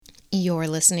You're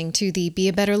listening to the Be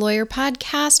a Better Lawyer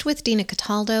podcast with Dina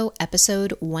Cataldo,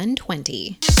 episode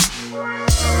 120.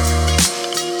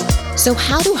 So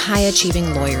how do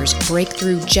high-achieving lawyers break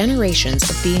through generations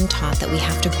of being taught that we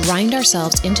have to grind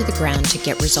ourselves into the ground to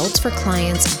get results for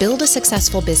clients, build a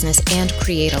successful business, and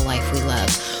create a life we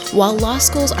love? While law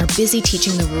schools are busy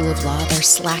teaching the rule of law, they're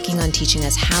slacking on teaching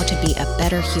us how to be a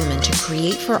better human to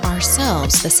create for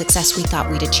ourselves the success we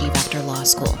thought we'd achieve after law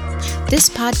school. This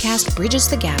podcast bridges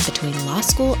the gap between law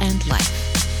school and life.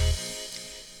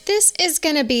 This is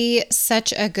going to be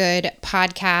such a good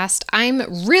podcast.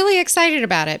 I'm really excited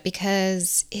about it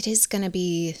because it is going to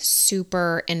be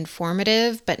super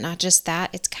informative, but not just that,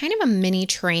 it's kind of a mini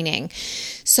training.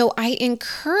 So I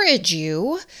encourage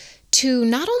you to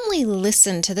not only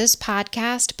listen to this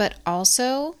podcast, but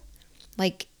also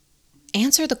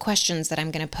answer the questions that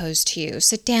I'm going to pose to you.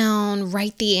 Sit down,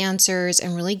 write the answers,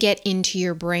 and really get into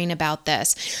your brain about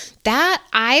this. That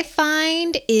I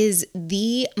find is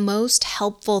the most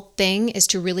helpful thing, is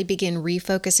to really begin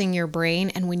refocusing your brain.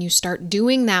 And when you start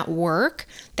doing that work,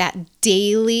 that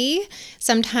daily,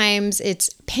 sometimes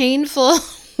it's painful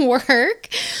work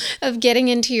of getting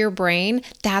into your brain,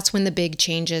 that's when the big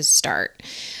changes start.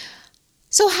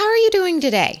 So how are you doing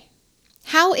today?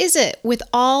 How is it with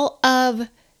all of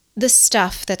the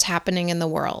stuff that's happening in the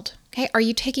world? Okay, are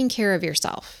you taking care of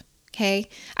yourself? Okay,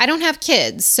 I don't have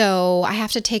kids, so I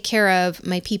have to take care of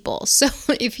my people. So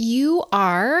if you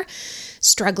are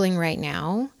struggling right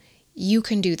now, you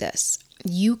can do this.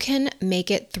 You can make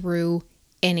it through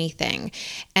anything.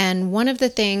 And one of the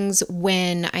things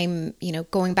when I'm,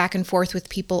 going back and forth with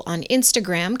people on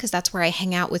Instagram, because that's where I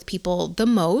hang out with people the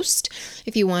most.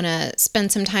 If you want to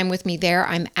spend some time with me there,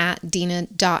 I'm at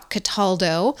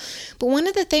dina.cataldo. But one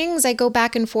of the things I go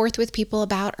back and forth with people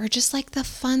about are just like the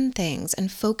fun things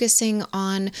and focusing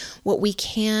on what we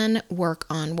can work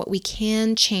on, what we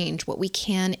can change, what we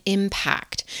can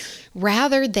impact,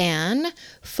 rather than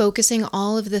focusing on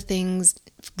all of the things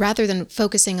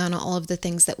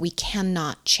that we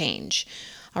cannot change.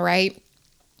 All right.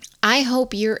 I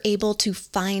hope you're able to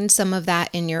find some of that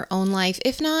in your own life.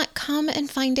 If not, come and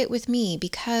find it with me,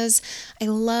 because I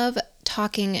love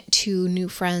talking to new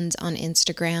friends on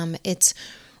Instagram. It's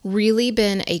really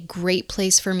been a great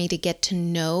place for me to get to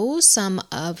know some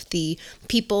of the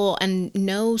people and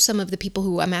know some of the people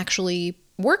who I'm actually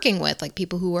working with, like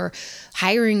people who are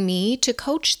hiring me to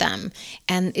coach them.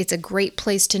 And it's a great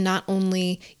place to not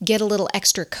only get a little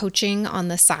extra coaching on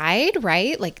the side,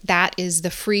 right? Like that is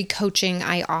the free coaching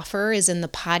I offer is in the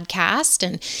podcast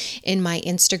and in my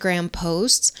Instagram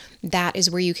posts. That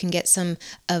is where you can get some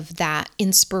of that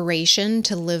inspiration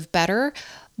to live better.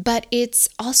 But it's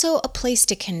also a place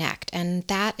to connect. And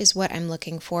that is what I'm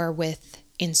looking for with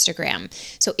Instagram.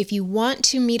 So if you want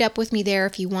to meet up with me there,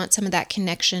 if you want some of that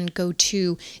connection, go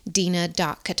to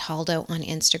dina.cataldo on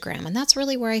Instagram. And that's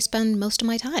really where I spend most of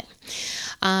my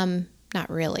time. Not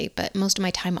really, but most of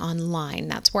my time online.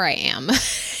 That's where I am.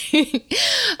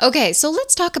 Okay, so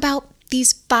let's talk about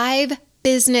these 5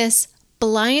 business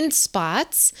blind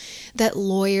spots that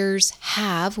lawyers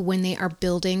have when they are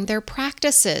building their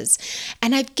practices.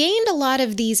 And I've gained a lot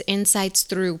of these insights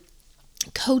through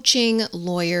coaching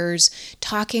lawyers,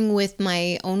 talking with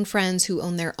my own friends who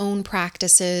own their own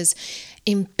practices,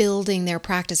 in building their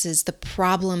practices, the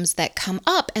problems that come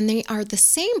up, and they are the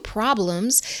same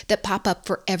problems that pop up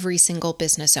for every single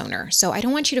business owner. So I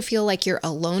don't want you to feel like you're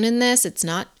alone in this. It's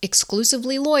not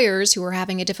exclusively lawyers who are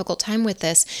having a difficult time with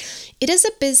this. It is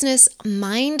a business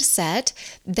mindset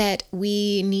that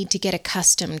we need to get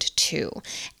accustomed to.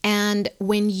 And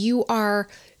when you are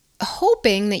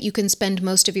hoping that you can spend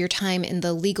most of your time in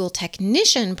the legal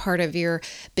technician part of your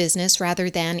business rather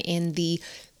than in the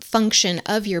function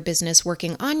of your business,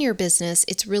 working on your business,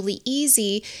 it's really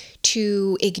easy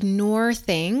to ignore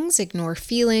things, ignore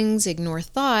feelings, ignore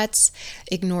thoughts,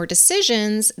 ignore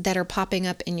decisions that are popping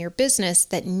up in your business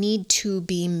that need to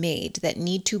be made, that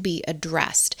need to be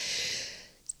addressed.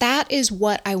 That is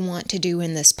what I want to do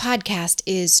in this podcast,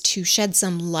 is to shed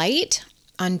some light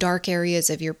on dark areas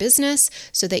of your business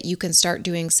so that you can start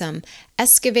doing some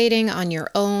excavating on your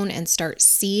own and start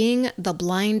seeing the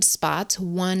blind spots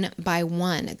one by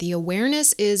one. The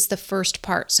awareness is the first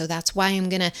part. So that's why I'm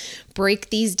going to break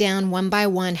these down one by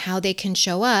one, how they can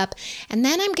show up. And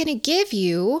then I'm going to give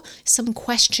you some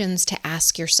questions to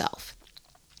ask yourself.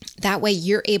 That way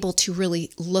you're able to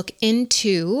really look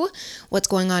into what's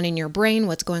going on in your brain,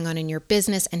 what's going on in your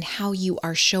business, and how you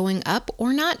are showing up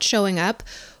or not showing up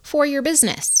for your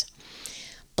business.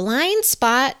 Blind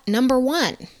spot number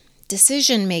 1,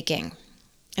 decision making.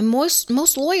 And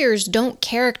most lawyers don't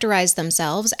characterize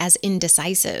themselves as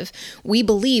indecisive. We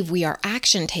believe we are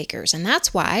action takers. And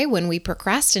that's why when we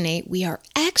procrastinate, we are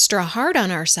extra hard on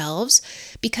ourselves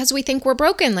because we think we're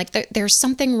broken, like there's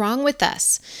something wrong with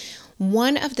us.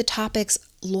 One of the topics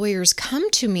lawyers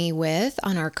come to me with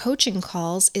on our coaching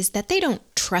calls is that they don't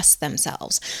trust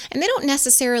themselves. And they don't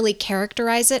necessarily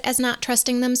characterize it as not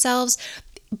trusting themselves,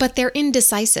 but they're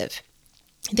indecisive.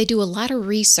 They do a lot of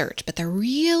research, but they're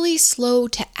really slow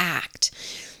to act.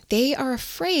 They are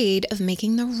afraid of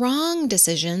making the wrong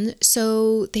decision,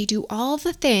 so they do all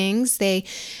the things. They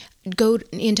go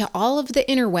into all of the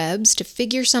interwebs to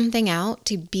figure something out,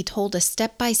 to be told a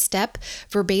step-by-step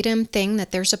verbatim thing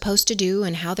that they're supposed to do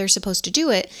and how they're supposed to do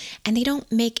it, and they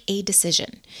don't make a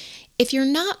decision. If you're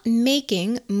not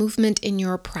making movement in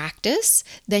your practice,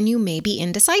 then you may be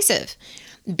indecisive.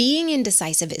 Being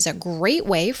indecisive is a great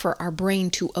way for our brain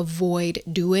to avoid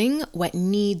doing what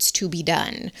needs to be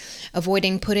done,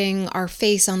 avoiding putting our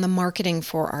face on the marketing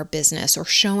for our business or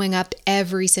showing up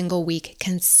every single week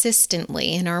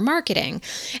consistently in our marketing.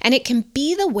 And it can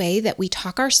be the way that we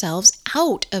talk ourselves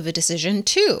out of a decision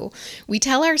too. We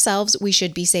tell ourselves we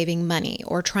should be saving money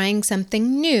or trying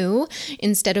something new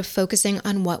instead of focusing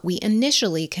on what we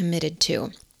initially committed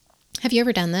to. Have you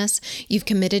ever done this? You've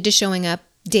committed to showing up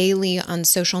daily on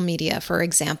social media, for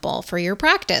example, for your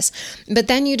practice. But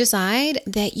then you decide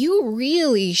that you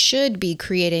really should be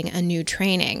creating a new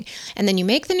training. And then you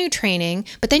make the new training,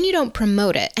 but then you don't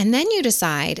promote it. And then you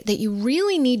decide that you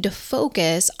really need to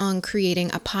focus on creating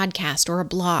a podcast or a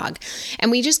blog. And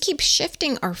we just keep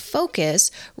shifting our focus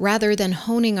rather than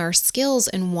honing our skills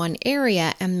in one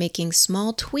area and making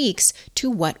small tweaks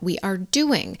to what we are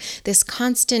doing. This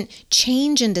constant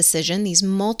change in decision, these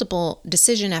multiple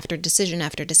decision after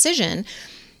decision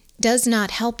does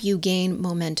not help you gain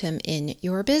momentum in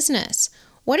your business.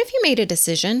 What if you made a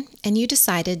decision and you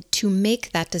decided to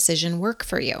make that decision work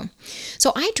for you?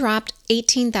 So I dropped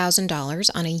 $18,000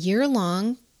 on a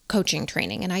year-long coaching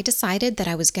training, and I decided that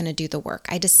I was going to do the work.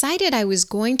 I decided I was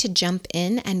going to jump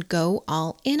in and go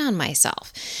all in on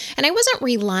myself. And I wasn't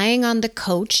relying on the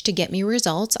coach to get me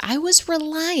results. I was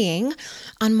relying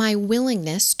on my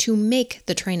willingness to make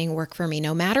the training work for me.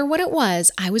 No matter what it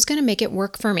was, I was going to make it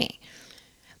work for me.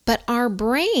 But our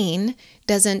brain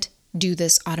doesn't do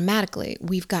this automatically.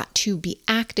 We've got to be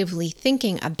actively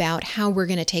thinking about how we're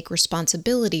going to take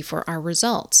responsibility for our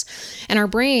results. And our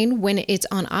brain, when it's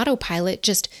on autopilot,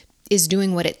 just is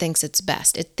doing what it thinks it's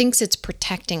best. It thinks it's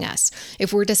protecting us.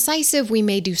 If we're decisive, we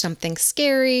may do something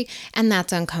scary, and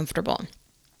that's uncomfortable.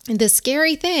 The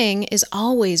scary thing is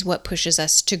always what pushes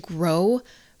us to grow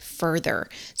further.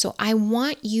 So I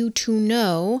want you to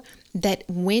know that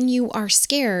when you are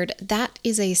scared, that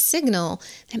is a signal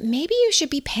that maybe you should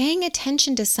be paying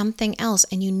attention to something else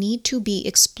and you need to be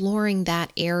exploring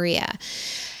that area.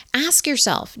 Ask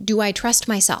yourself, do I trust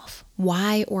myself?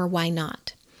 Why or why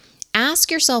not?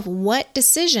 Ask yourself, what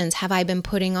decisions have I been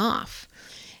putting off?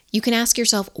 You can ask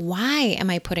yourself, why am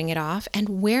I putting it off?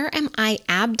 And where am I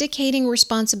abdicating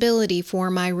responsibility for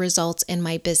my results in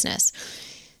my business?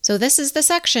 So this is the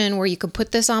section where you can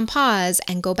put this on pause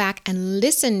and go back and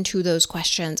listen to those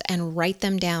questions and write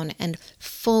them down and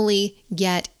fully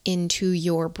get into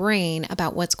your brain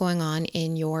about what's going on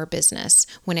in your business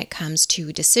when it comes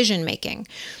to decision making.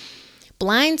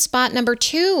 Blind spot number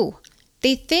 2,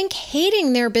 they think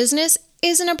hating their business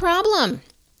isn't a problem.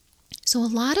 So a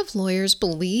lot of lawyers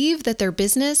believe that their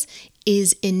business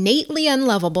is innately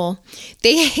unlovable.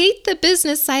 They hate the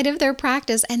business side of their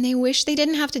practice and they wish they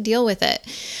didn't have to deal with it.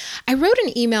 I wrote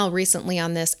an email recently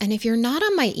on this, and if you're not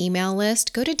on my email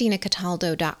list, go to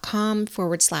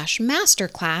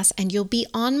dinacataldo.com/masterclass and you'll be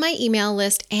on my email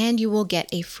list and you will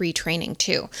get a free training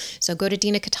too. So go to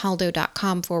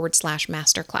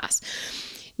dinacataldo.com/masterclass.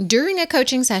 During a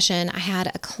coaching session, I had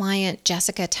a client,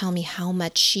 Jessica, tell me how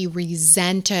much she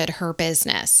resented her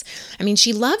business. I mean,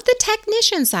 she loved the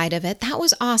technician side of it. That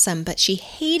was awesome, but she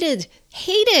hated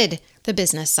the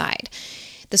business side.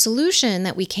 The solution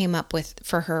that we came up with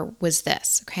for her was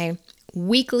this, okay?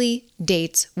 Weekly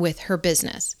dates with her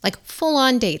business, like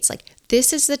full-on dates. Like,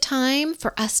 this is the time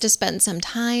for us to spend some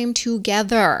time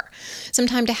together, some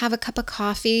time to have a cup of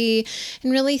coffee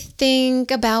and really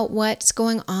think about what's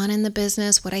going on in the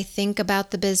business, what I think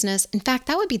about the business. In fact,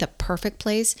 that would be the perfect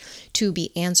place to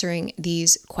be answering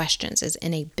these questions, is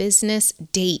in a business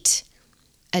date,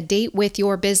 a date with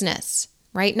your business.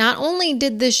 right? Not only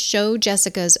did this show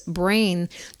Jessica's brain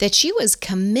that she was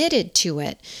committed to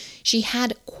it, she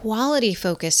had quality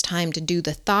focused time to do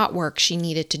the thought work she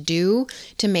needed to do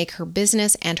to make her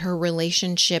business and her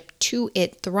relationship to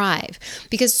it thrive.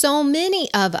 Because so many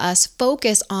of us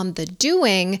focus on the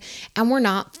doing and we're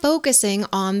not focusing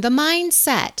on the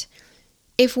mindset.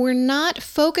 If we're not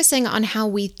focusing on how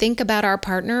we think about our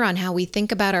partner, on how we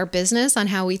think about our business, on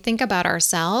how we think about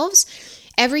ourselves,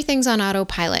 everything's on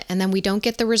autopilot, and then we don't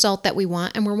get the result that we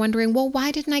want, and we're wondering, well,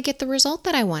 why didn't I get the result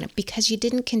that I wanted? Because you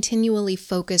didn't continually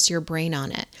focus your brain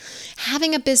on it.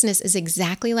 Having a business is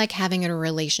exactly like having a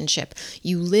relationship.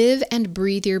 You live and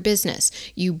breathe your business.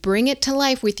 You bring it to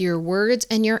life with your words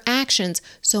and your actions,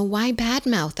 so why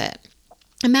badmouth it?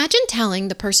 Imagine telling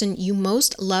the person you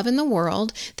most love in the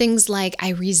world things like, I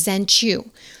resent you.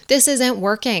 This isn't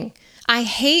working. I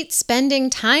hate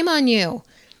spending time on you.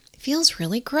 Feels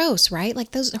really gross, right? Like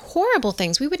those horrible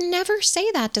things. We would never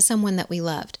say that to someone that we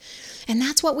loved. And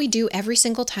that's what we do every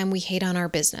single time we hate on our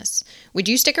business. Would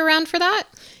you stick around for that?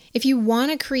 If you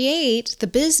want to create the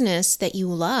business that you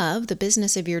love, the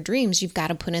business of your dreams, you've got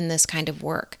to put in this kind of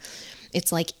work.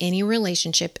 It's like any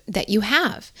relationship that you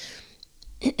have.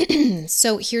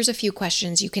 So here's a few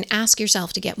questions you can ask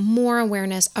yourself to get more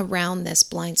awareness around this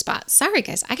blind spot. Sorry,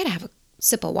 guys, I got to have a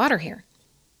sip of water here.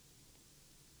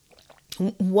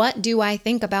 What do I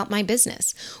think about my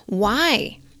business?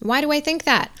 Why? Why do I think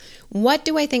that? What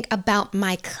do I think about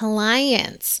my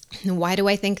clients? Why do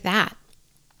I think that?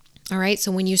 All right.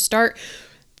 So when you start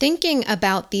thinking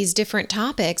about these different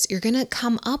topics, you're going to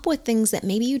come up with things that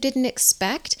maybe you didn't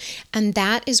expect. And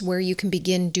that is where you can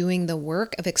begin doing the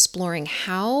work of exploring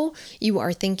how you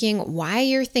are thinking, why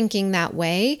you're thinking that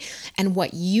way, and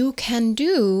what you can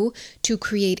do to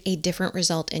create a different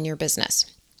result in your business.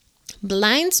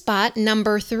 Blind spot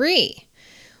number 3.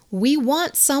 We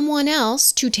want someone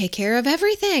else to take care of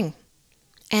everything.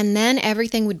 And then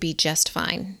everything would be just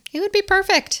fine. It would be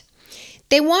perfect.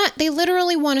 They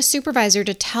literally want a supervisor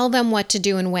to tell them what to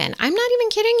do and when. I'm not even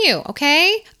kidding you,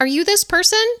 okay? Are you this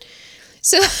person?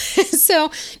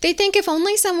 So they think if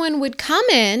only someone would come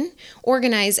in,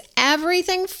 organize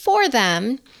everything for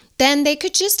them, then they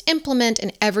could just implement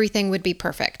and everything would be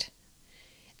perfect.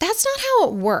 That's not how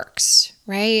it works,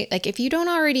 right? Like if you don't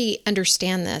already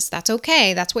understand this, that's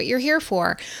okay. That's what you're here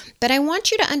for. But I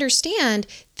want you to understand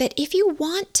that if you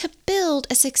want to build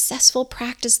a successful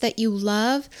practice that you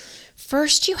love,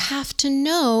 first you have to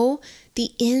know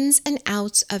the ins and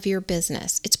outs of your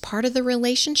business. It's part of the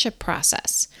relationship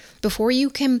process. Before you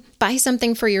can buy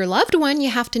something for your loved one, you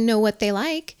have to know what they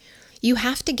like. You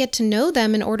have to get to know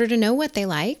them in order to know what they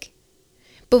like.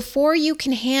 Before you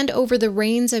can hand over the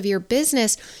reins of your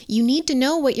business, you need to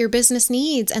know what your business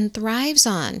needs and thrives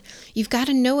on. You've got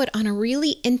to know it on a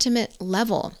really intimate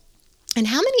level. And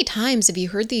how many times have you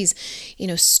heard these,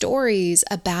 stories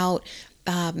about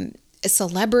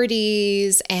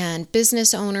celebrities and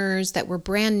business owners that were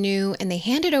brand new and they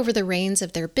handed over the reins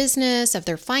of their business, of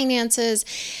their finances,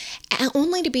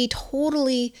 only to be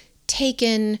totally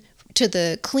taken to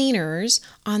the cleaners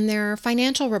on their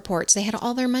financial reports. They had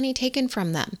all their money taken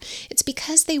from them. It's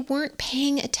because they weren't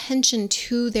paying attention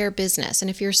to their business. And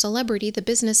if you're a celebrity, the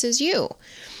business is you.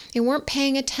 They weren't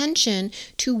paying attention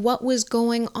to what was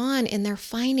going on in their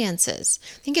finances.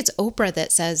 I think it's Oprah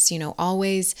that says,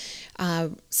 always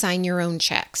sign your own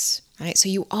checks, right? So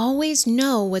you always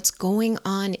know what's going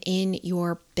on in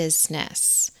your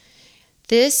business.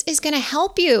 This is going to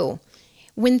help you.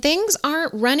 When things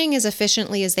aren't running as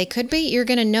efficiently as they could be, you're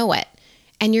going to know it.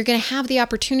 And you're going to have the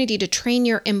opportunity to train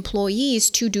your employees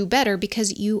to do better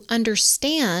because you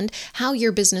understand how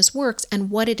your business works and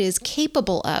what it is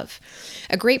capable of.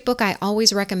 A great book I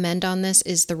always recommend on this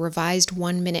is The Revised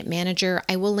 1 Minute Manager.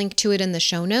 I will link to it in the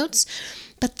show notes.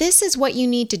 But this is what you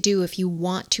need to do if you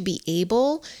want to be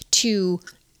able to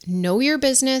know your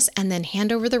business and then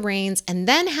hand over the reins and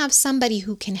then have somebody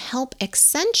who can help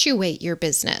accentuate your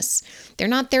business. They're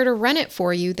not there to run it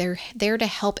for you. They're there to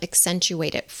help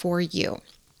accentuate it for you.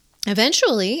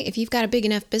 Eventually, if you've got a big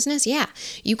enough business,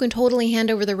 you can totally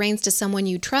hand over the reins to someone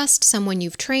you trust, someone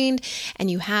you've trained, and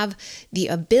you have the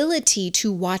ability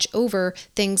to watch over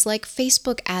things like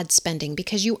Facebook ad spending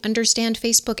because you understand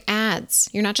Facebook ads.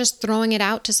 You're not just throwing it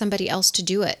out to somebody else to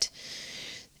do it.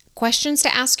 Questions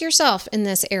to ask yourself in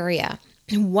this area.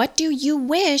 What do you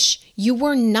wish you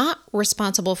were not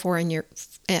responsible for in your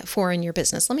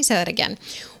business? Let me say that again.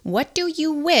 What do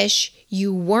you wish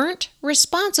you weren't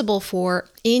responsible for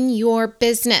in your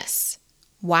business?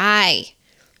 Why?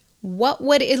 What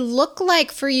would it look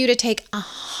like for you to take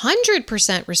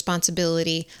 100%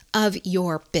 responsibility of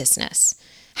your business?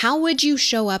 How would you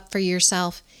show up for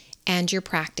yourself and your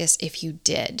practice if you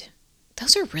did?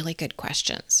 Those are really good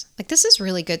questions. Like, this is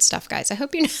really good stuff, guys. I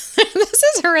hope you know this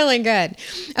is really good.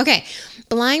 Okay,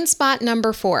 blind spot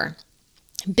number 4.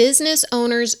 Business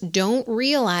owners don't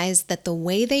realize that the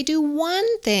way they do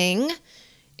one thing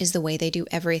is the way they do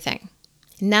everything.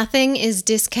 Nothing is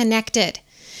disconnected.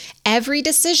 Every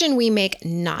decision we make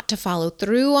not to follow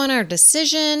through on our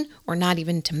decision, or not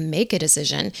even to make a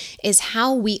decision, is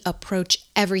how we approach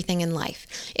everything in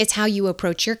life. It's how you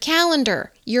approach your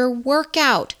calendar, your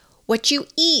workout, what you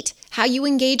eat, how you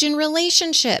engage in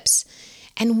relationships.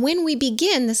 And when we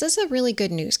begin, this is a really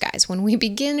good news, guys. When we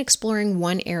begin exploring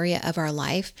one area of our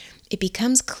life, it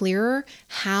becomes clearer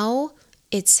how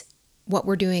it's what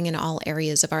we're doing in all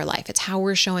areas of our life. It's how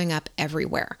we're showing up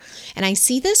everywhere. And I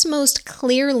see this most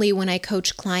clearly when I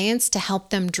coach clients to help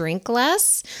them drink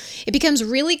less. It becomes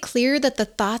really clear that the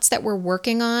thoughts that we're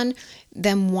working on,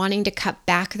 them wanting to cut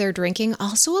back their drinking,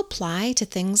 also apply to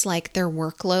things like their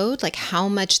workload, like how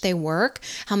much they work,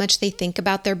 how much they think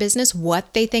about their business,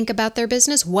 what they think about their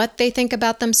business, what they think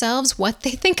about themselves, what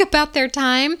they think about their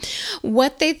time,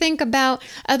 what they think about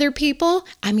other people.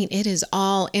 I mean, it is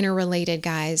all interrelated,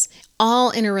 guys.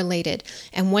 All interrelated.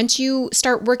 And once you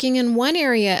start working in one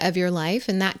area of your life,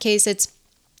 in that case, it's,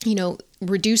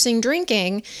 reducing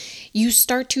drinking, you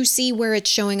start to see where it's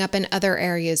showing up in other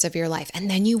areas of your life. And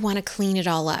then you want to clean it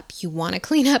all up. You want to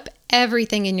clean up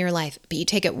everything in your life, but you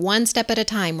take it one step at a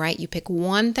time, right? You pick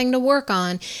one thing to work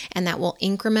on, and that will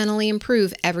incrementally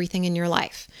improve everything in your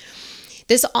life.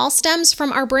 This all stems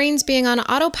from our brains being on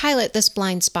autopilot, this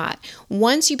blind spot.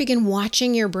 Once you begin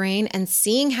watching your brain and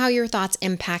seeing how your thoughts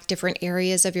impact different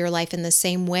areas of your life in the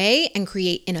same way and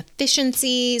create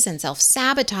inefficiencies and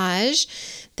self-sabotage,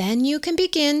 then you can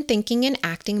begin thinking and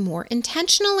acting more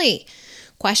intentionally.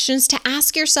 Questions to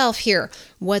ask yourself here.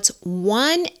 What's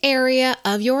one area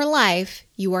of your life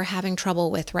you are having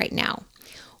trouble with right now?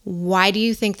 Why do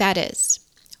you think that is?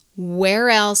 Where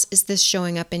else is this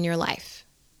showing up in your life?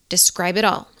 Describe it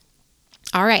all.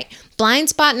 All right, blind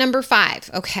spot number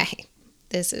 5. Okay,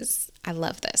 I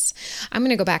love this. I'm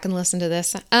going to go back and listen to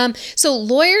this. So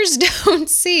lawyers don't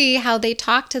see how they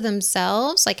talk to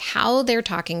themselves, like how they're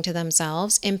talking to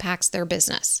themselves impacts their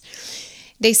business.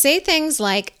 They say things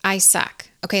like, I suck.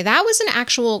 Okay, that was an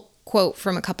actual quote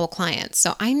from a couple clients.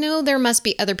 So I know there must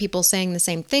be other people saying the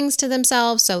same things to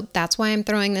themselves. So that's why I'm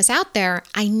throwing this out there.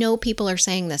 I know people are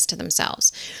saying this to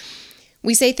themselves.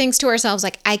 We say things to ourselves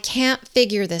like, I can't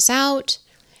figure this out.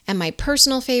 And my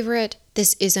personal favorite,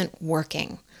 this isn't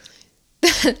working.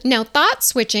 Now, thought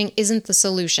switching isn't the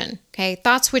solution, okay?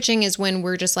 Thought switching is when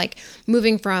we're just like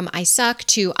moving from I suck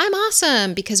to I'm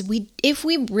awesome, because if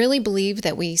we really believe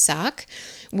that we suck,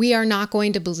 we are not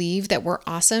going to believe that we're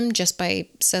awesome just by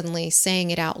suddenly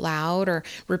saying it out loud or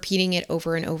repeating it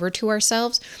over and over to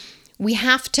ourselves. We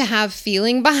have to have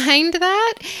feeling behind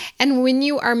that. And when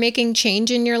you are making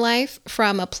change in your life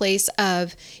from a place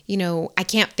of, I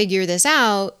can't figure this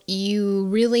out, you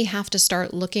really have to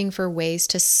start looking for ways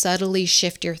to subtly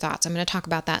shift your thoughts. I'm going to talk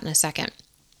about that in a second.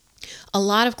 A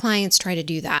lot of clients try to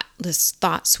do that, this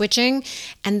thought switching,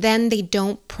 and then they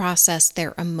don't process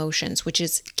their emotions, which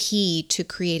is key to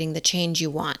creating the change you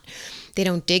want. They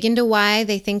don't dig into why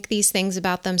they think these things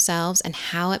about themselves and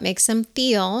how it makes them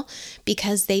feel,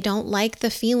 because they don't like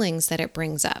the feelings that it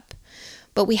brings up.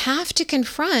 But we have to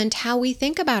confront how we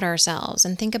think about ourselves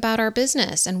and think about our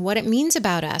business and what it means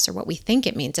about us, or what we think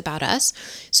it means about us,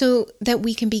 so that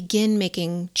we can begin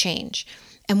making change.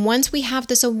 And once we have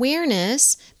this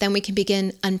awareness, then we can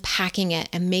begin unpacking it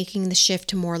and making the shift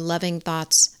to more loving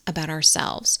thoughts about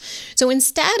ourselves. So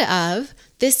instead of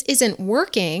this isn't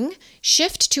working,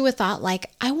 shift to a thought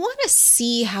like, I want to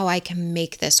see how I can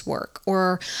make this work,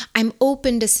 or I'm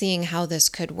open to seeing how this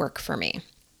could work for me.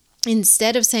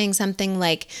 Instead of saying something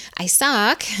like, I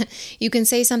suck, you can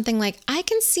say something like, I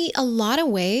can see a lot of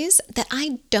ways that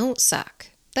I don't suck,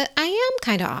 that I am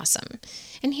kind of awesome.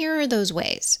 And here are those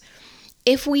ways.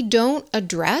 If we don't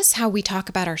address how we talk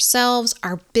about ourselves,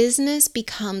 our business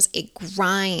becomes a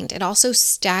grind. It also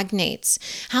stagnates.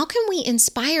 How can we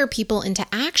inspire people into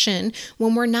action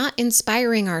when we're not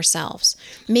inspiring ourselves?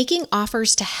 Making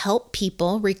offers to help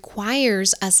people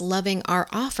requires us loving our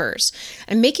offers.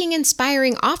 And making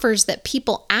inspiring offers that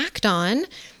people act on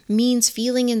means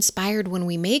feeling inspired when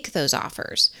we make those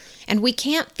offers. And we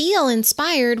can't feel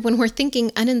inspired when we're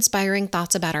thinking uninspiring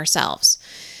thoughts about ourselves.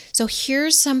 So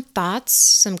here's some thoughts,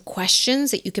 some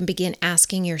questions that you can begin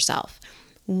asking yourself.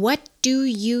 What do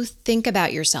you think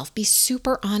about yourself? Be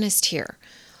super honest here.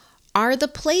 Are the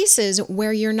places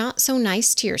where you're not so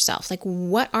nice to yourself? Like,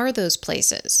 what are those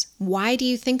places? Why do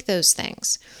you think those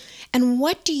things? And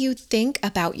what do you think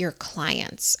about your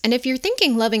clients? And if you're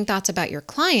thinking loving thoughts about your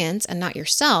clients and not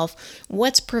yourself,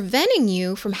 what's preventing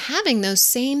you from having those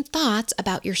same thoughts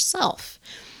about yourself?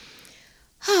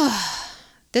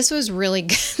 This was really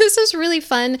good. This was really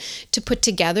fun to put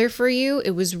together for you.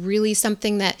 It was really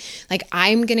something that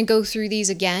I'm going to go through these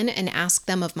again and ask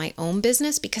them of my own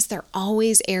business, because there are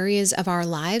always areas of our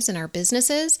lives and our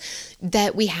businesses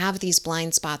that we have these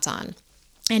blind spots on.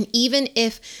 And even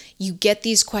if you get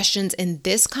these questions in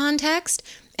this context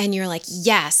and you're like,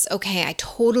 yes, okay, I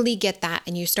totally get that,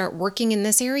 and you start working in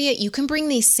this area, you can bring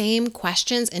these same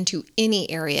questions into any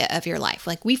area of your life.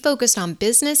 We focused on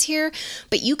business here,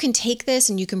 but you can take this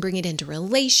and you can bring it into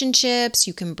relationships.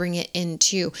 You can bring it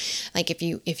into if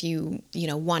you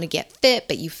want to get fit,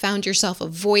 but you found yourself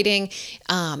avoiding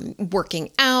working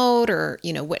out, or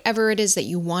whatever it is that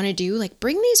you want to do.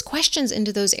 Bring these questions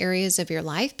into those areas of your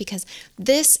life, because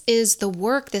this is the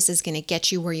work. This is going to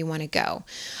get you where you want to go.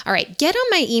 All right, get on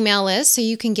my email list so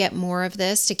you can get more of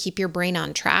this to keep your brain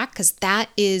on track, because that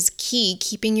is key,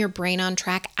 keeping your brain on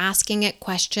track, asking it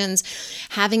questions,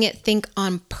 having it think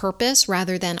on purpose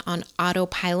rather than on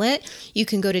autopilot. You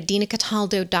can go to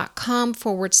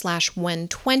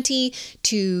dinacataldo.com/120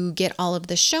 to get all of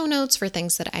the show notes for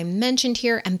things that I mentioned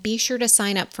here, and be sure to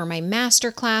sign up for my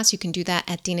masterclass. You can do that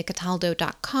at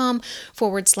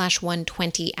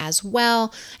dinacataldo.com/120 as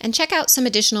well, and check out some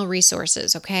additional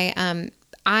resources, okay?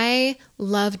 I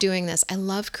love doing this. I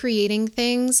love creating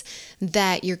things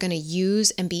that you're going to use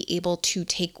and be able to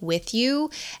take with you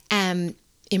and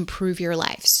improve your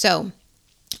life. So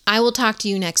I will talk to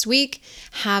you next week.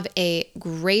 Have a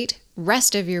great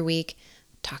rest of your week.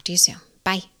 Talk to you soon.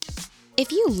 Bye. If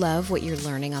you love what you're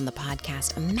learning on the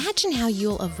podcast, imagine how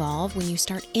you'll evolve when you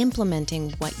start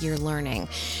implementing what you're learning.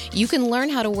 You can learn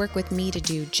how to work with me to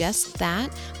do just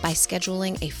that by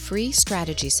scheduling a free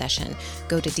strategy session.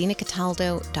 Go to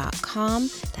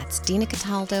dinacataldo.com. That's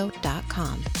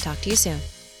dinacataldo.com. Talk to you soon.